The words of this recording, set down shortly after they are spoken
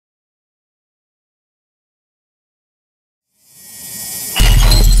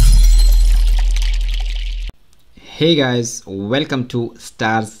Hey guys, welcome to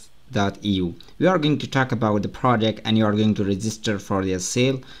Starzz.eu. We are going to talk about the project and you are going to register for their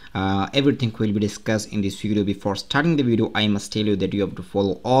sale. Everything will be discussed in this video. Before starting the video, I must tell you that you have to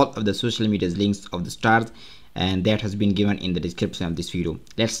follow all of the social media links of the Starzz, and that has been given in the description of this video.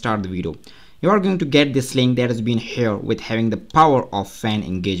 Let's start the video. You are going to get this link that has been here with having the power of fan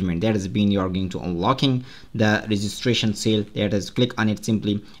engagement. That has been, you are going to unlocking the registration sale. That is, click on it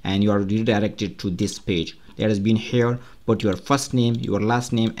simply and you are redirected to this page. That has been here. Put your first name, your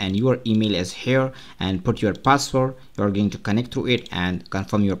last name and your email as here, and put your password. You are going to connect through it and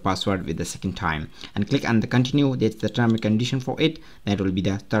confirm your password with the second time and click on the continue. That's the term and condition for it. That will be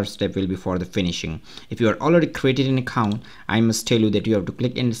the third step, will be for the finishing. If you are already created an account, I must tell you that you have to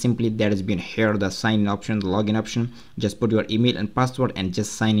click in simply. That has been here, the sign in option, the login option. Just put your email and password and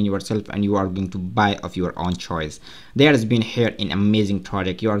just sign in yourself, and you are going to buy of your own choice. There has been here an amazing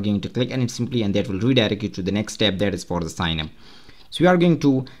project. You are going to click on it simply and that will redirect you to the next step, that is for the sign up. So we are going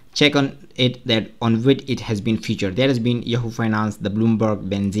to check on it, that on which it has been featured. There has been Yahoo Finance, the Bloomberg,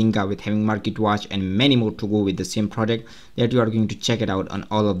 Benzinga with having Market Watch and many more to go with the same project. That you are going to check it out on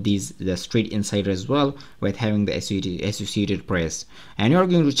all of these, the Street Insider as well with having the Associated Press, and you are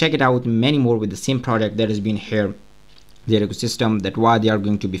going to check it out many more with the same project. That has been here their ecosystem, that why they are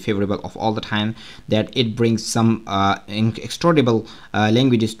going to be favorable of all the time, that it brings some extraordinary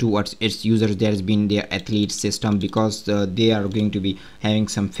languages towards its users. There has been their athlete system, because they are going to be having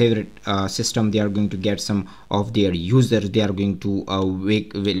some favorite system. They are going to get some of their users. They are going to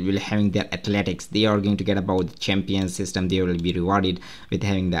will having their athletics. They are going to get about the champion system. They will be rewarded with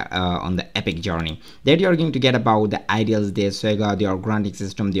having the on the epic journey. That you are going to get about the ideals, their swagger, their granting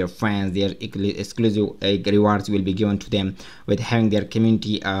system, their friends, their exclusive rewards will be given to them with having their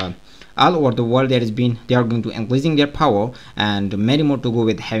community all over the world. There has been, they are going to increasing their power and many more to go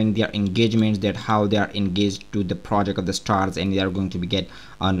with having their engagements, that how they are engaged to the project of the Starzz, and they are going to be get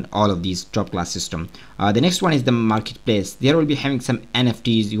on all of these top class system. The next one is the marketplace. There will be having some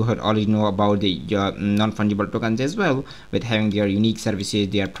NFTs. You had already know about the non-fungible tokens as well, with having their unique services,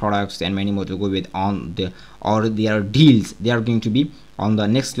 their products and many more to go with on the or their deals. They are going to be on the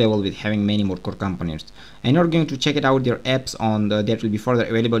next level with having many more core components, and you're going to check it out their apps on the, that will be further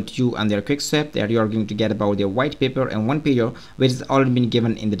available to you on their quick step. That you are going to get about their white paper and one pager, which has already been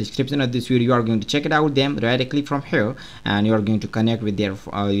given in the description of this video. You are going to check it out them directly from here, and you are going to connect with their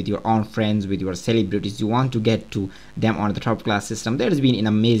with your own friends, with your celebrities. You want to get to them on the top class system. That has been an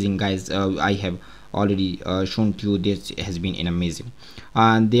amazing, guys. I have already shown to you this has been an amazing,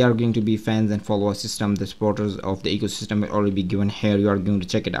 and they are going to be fans and follower system. The supporters of the ecosystem will already be given here. You are going to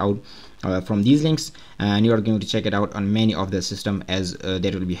check it out from these links, and you are going to check it out on many of the system, as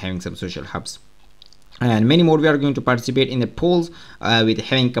there will be having some social hubs and many more. We are going to participate in the polls with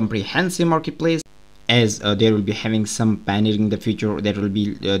having comprehensive marketplace, as there will be having some pioneering the future. That will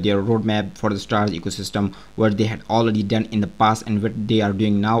be their roadmap for the Starzz ecosystem, what they had already done in the past and what they are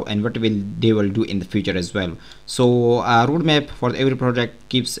doing now and what they will do in the future as well. So roadmap for every project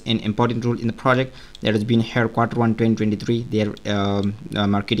keeps an important role in the project. That has been here Q1 2023, their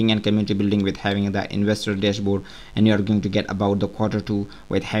marketing and community building with having the investor dashboard, and you are going to get about the Q2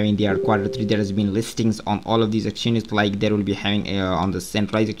 with having their Q3. There has been listings on all of these exchanges, like there will be having on the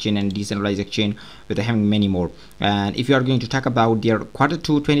centralized exchange and decentralized exchange, with having many more. And if you are going to talk about their Q2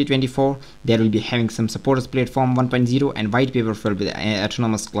 2024, there will be having some supporters platform 1.0 and white paper for the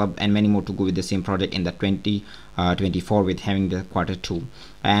autonomous club and many more to go with the same project in the 2024 with having the Q2.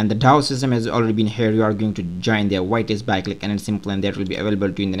 And the DAO system has already been here. You are going to join their whitelist by click and it's simple, and that will be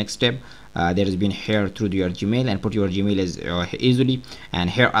available to you in the next step. There has been here through your Gmail, and put your Gmail as easily, and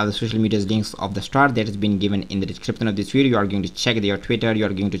here are the social media links of the Starzz that has been given in the description of this video. You are going to check their Twitter, you are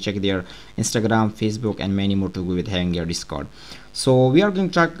going to check their Instagram, Facebook and many more to go with having their Discord. So we are going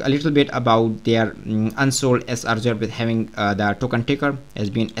to talk a little bit about their unsold SRZ with having the token ticker has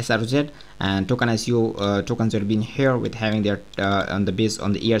been SRZ, and token ICO tokens have been here with having their on the base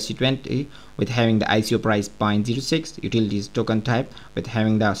on the ERC20 with having the ICO price 0.06, utilities token type with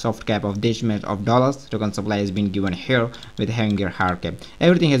having the soft cap of decimal of dollars. Token supply has been given here with having their hard cap.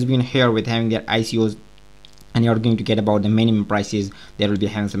 Everything has been here with having their ICOs, and you are going to get about the minimum prices. There will be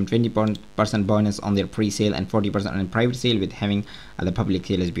having some 20% bonus on their pre-sale and 40% on private sale, with having the public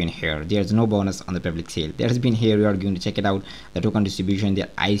sale has been here. There is no bonus on the public sale. There has been here. You are going to check it out. The token distribution, their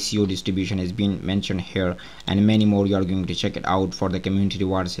ICO distribution has been mentioned here, and many more. You are going to check it out. For the community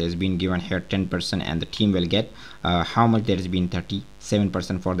rewards has been given here 10%, and the team will get how much. There has been 30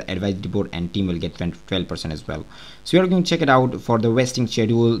 7% for the advisory board, and team will get 12% as well. So you are going to check it out. For the vesting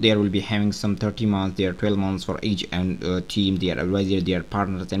schedule, there will be having some 30 months, there are 12 months for each and team, their advisor, their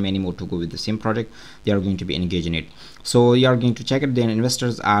partners, and many more to go with the same project. They are going to be engaged in it. So you are going to check it. Then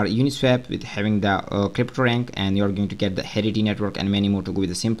investors are Uniswap with having the crypto rank, and you are going to get the Heulahee network and many more to go with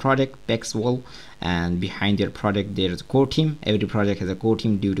the same project. Pexwall, and behind their project there is a core team. Every project has a core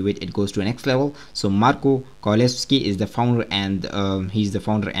team, due to which it goes to a next level. So Marco Kolewski is the founder, and he's the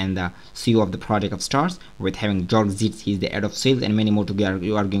founder and the CEO of the project of Starzz, with having George Zitz, he's the head of sales, and many more to go.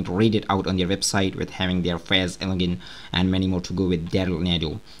 You are going to read it out on their website, with having their Faz Elgin and many more to go with Daryl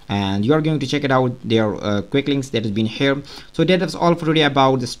Nado. And you are going to check it out, their quick links that has been here. So that is all for today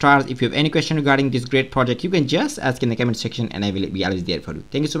about the Starzz. If you have any question regarding this great project, you can just ask in the comment section, and I will be always there for you.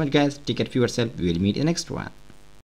 Thank you so much, guys. Take care of yourself. We will meet in the next one.